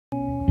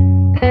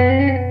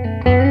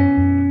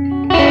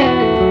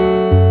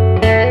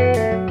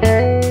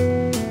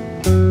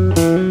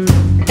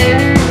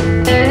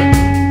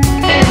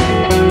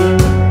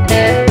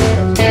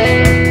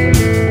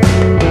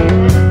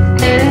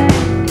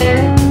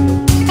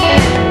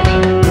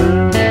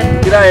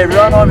G'day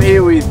everyone, I'm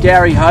here with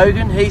Gary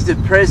Hogan. He's the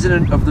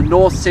president of the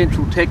North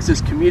Central Texas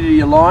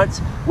Community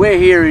Alliance. We're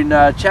here in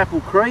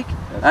Chapel Creek,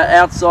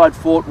 outside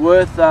Fort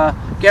Worth.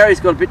 Gary's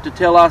got a bit to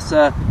tell us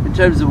in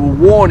terms of a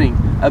warning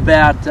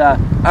about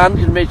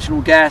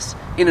unconventional gas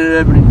in an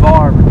urban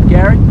environment.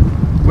 Gary?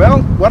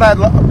 Well, what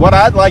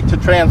I'd like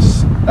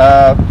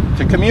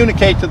to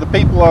communicate to the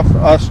people of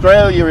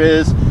Australia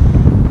is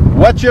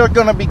what you're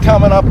going to be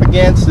coming up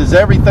against is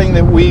everything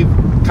that we've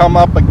come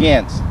up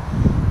against.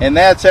 And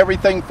that's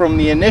everything from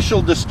the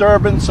initial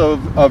disturbance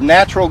of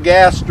natural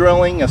gas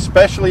drilling,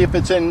 especially if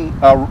it's in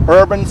an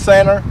urban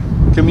center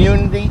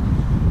community,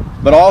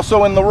 but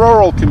also in the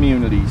rural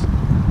communities.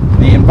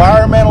 The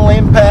environmental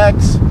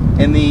impacts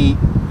and the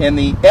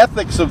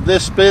ethics of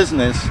this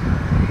business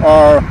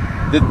are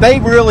that they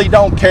really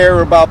don't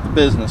care about the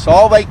business,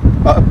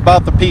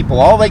 about the people.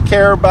 All they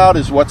care about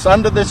is what's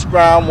under this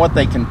ground, what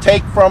they can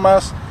take from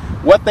us,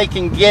 what they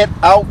can get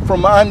out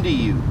from under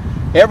you.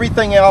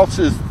 Everything else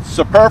is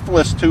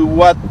superfluous to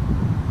what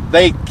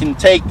they can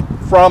take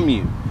from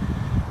you.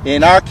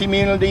 In our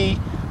community,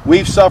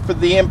 we've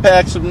suffered the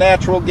impacts of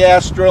natural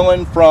gas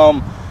drilling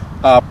from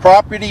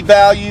property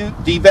value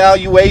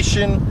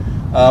devaluation.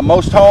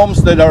 Most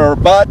homes that are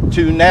abut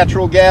to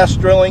natural gas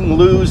drilling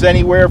lose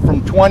anywhere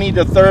from $20,000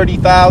 to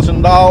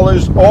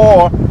 $30,000,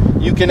 or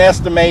you can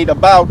estimate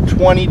about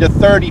 20 to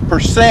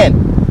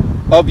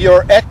 30% of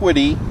your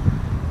equity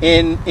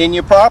in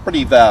your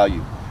property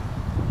value.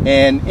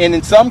 And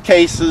in some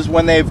cases,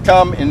 when they've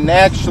come and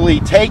actually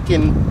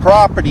taken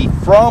property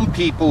from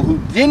people who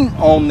didn't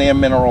own their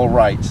mineral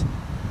rights.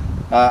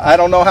 I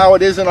don't know how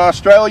it is in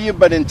Australia,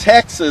 but in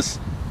Texas,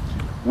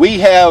 we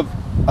have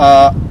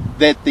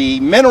that the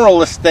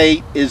mineral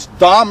estate is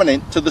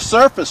dominant to the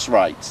surface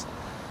rights.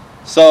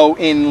 So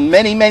in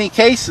many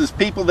cases,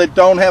 people that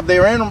don't have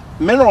their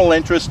mineral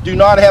interests do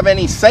not have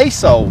any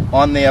say-so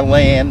on their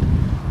land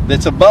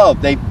that's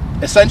above. They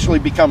essentially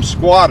become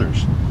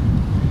squatters.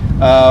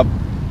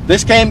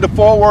 This came to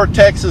Fort Worth,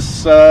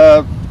 Texas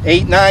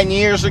 8-9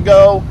 years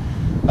ago.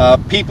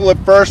 People at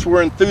first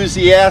were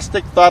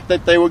enthusiastic, thought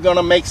that they were going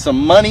to make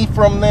some money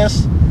from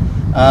this.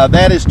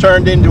 That has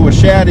turned into a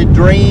shattered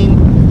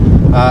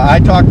dream. I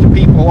talk to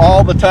people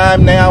all the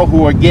time now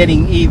who are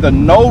getting either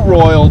no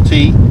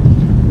royalty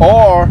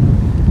or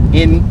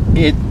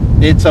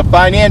it's a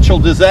financial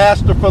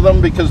disaster for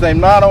them because they've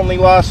not only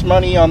lost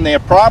money on their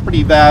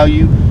property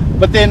value,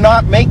 but they're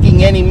not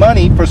making any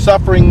money for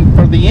suffering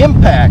for the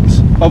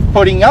impacts of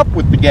putting up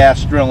with the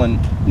gas drilling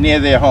near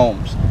their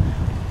homes.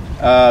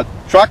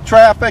 Truck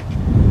traffic,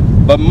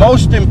 but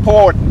most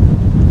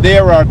important,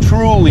 there are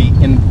truly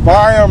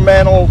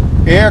environmental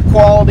air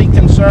quality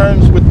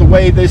concerns with the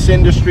way this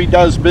industry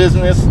does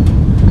business,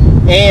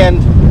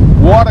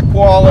 and water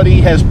quality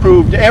has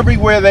proved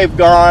everywhere they've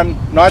gone,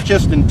 not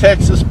just in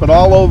Texas, but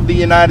all over the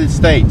United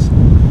States,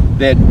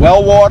 that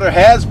well water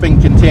has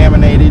been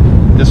contaminated,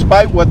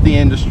 despite what the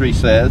industry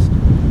says,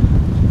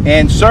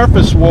 and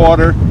surface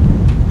water,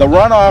 the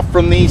runoff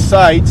from these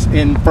sites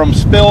and from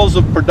spills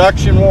of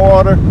production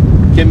water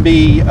can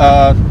be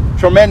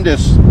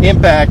tremendous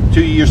impact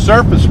to your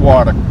surface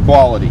water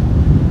quality.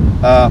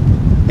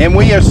 And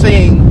we are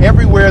seeing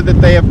everywhere that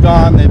they have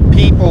gone that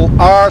people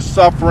are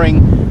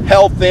suffering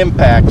health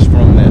impacts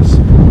from this.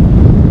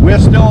 We're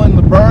still in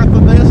the birth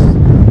of this.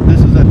 This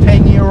is a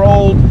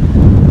 10-year-old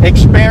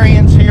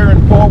experience here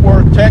in Fort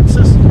Worth,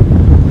 Texas.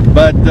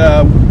 But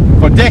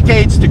for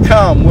decades to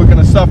come, we're going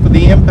to suffer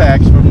the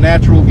impacts from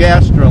natural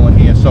gas drilling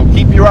here. So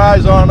keep your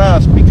eyes on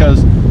us,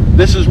 because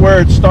this is where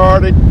it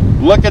started.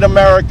 Look at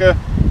America.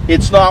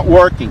 It's not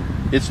working.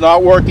 It's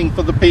not working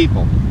for the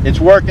people. It's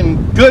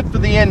working good for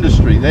the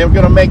industry. They're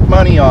going to make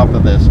money off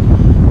of this.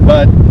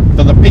 But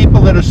for the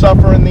people that are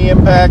suffering the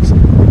impacts,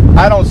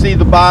 I don't see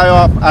the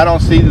buy-off. I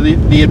don't see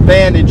the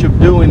advantage of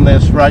doing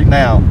this right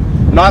now.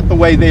 Not the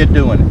way they're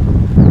doing it.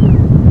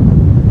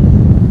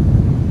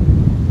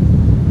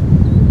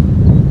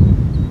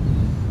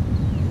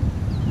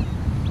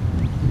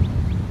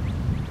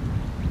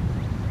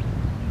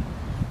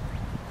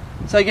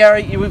 So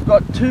Gary, we've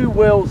got 2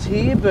 wells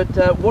here,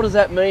 but what does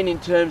that mean in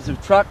terms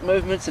of truck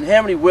movements, and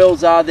how many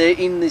wells are there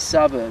in this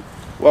suburb?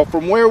 Well,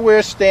 from where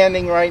we're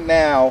standing right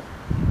now,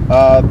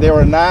 there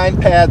are 9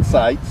 pad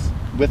sites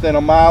within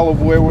a mile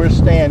of where we're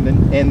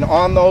standing, and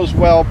on those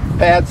well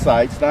pad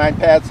sites, 9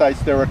 pad sites,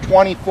 there are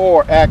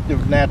 24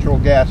 active natural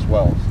gas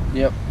wells.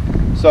 Yep.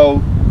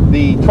 So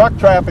the truck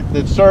traffic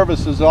that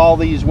services all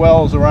these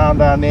wells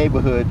around our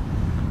neighborhood,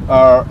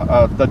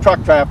 the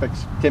truck traffic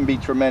can be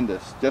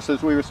tremendous. Just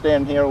as we were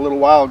standing here a little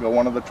while ago,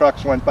 one of the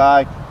trucks went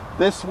by.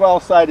 This well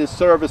site is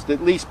serviced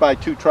at least by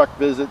 2 truck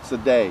visits a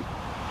day.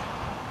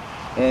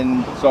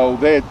 And so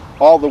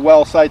all the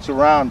well sites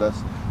around us.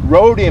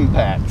 Road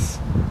impacts.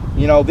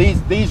 You know,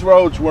 these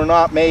roads were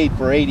not made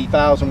for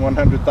 80,000,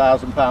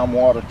 100,000 pound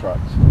water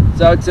trucks.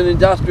 So it's an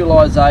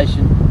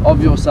industrialization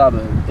of your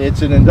suburb.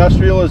 It's an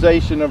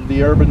industrialization of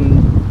the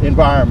urban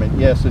environment,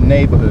 yes, and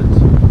neighborhoods.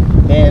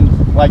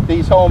 And like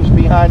these homes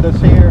behind us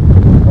here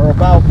are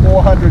about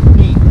 400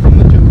 feet from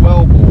the 2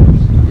 well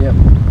bores. Yep.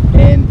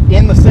 And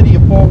in the city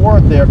of Fort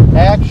Worth, they're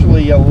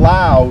actually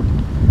allowed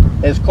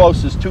as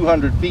close as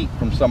 200 feet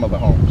from some of the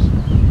homes.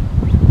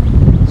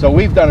 So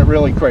we've done it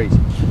really crazy.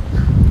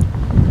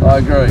 I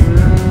agree.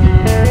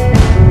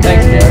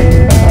 Thanks, Gary.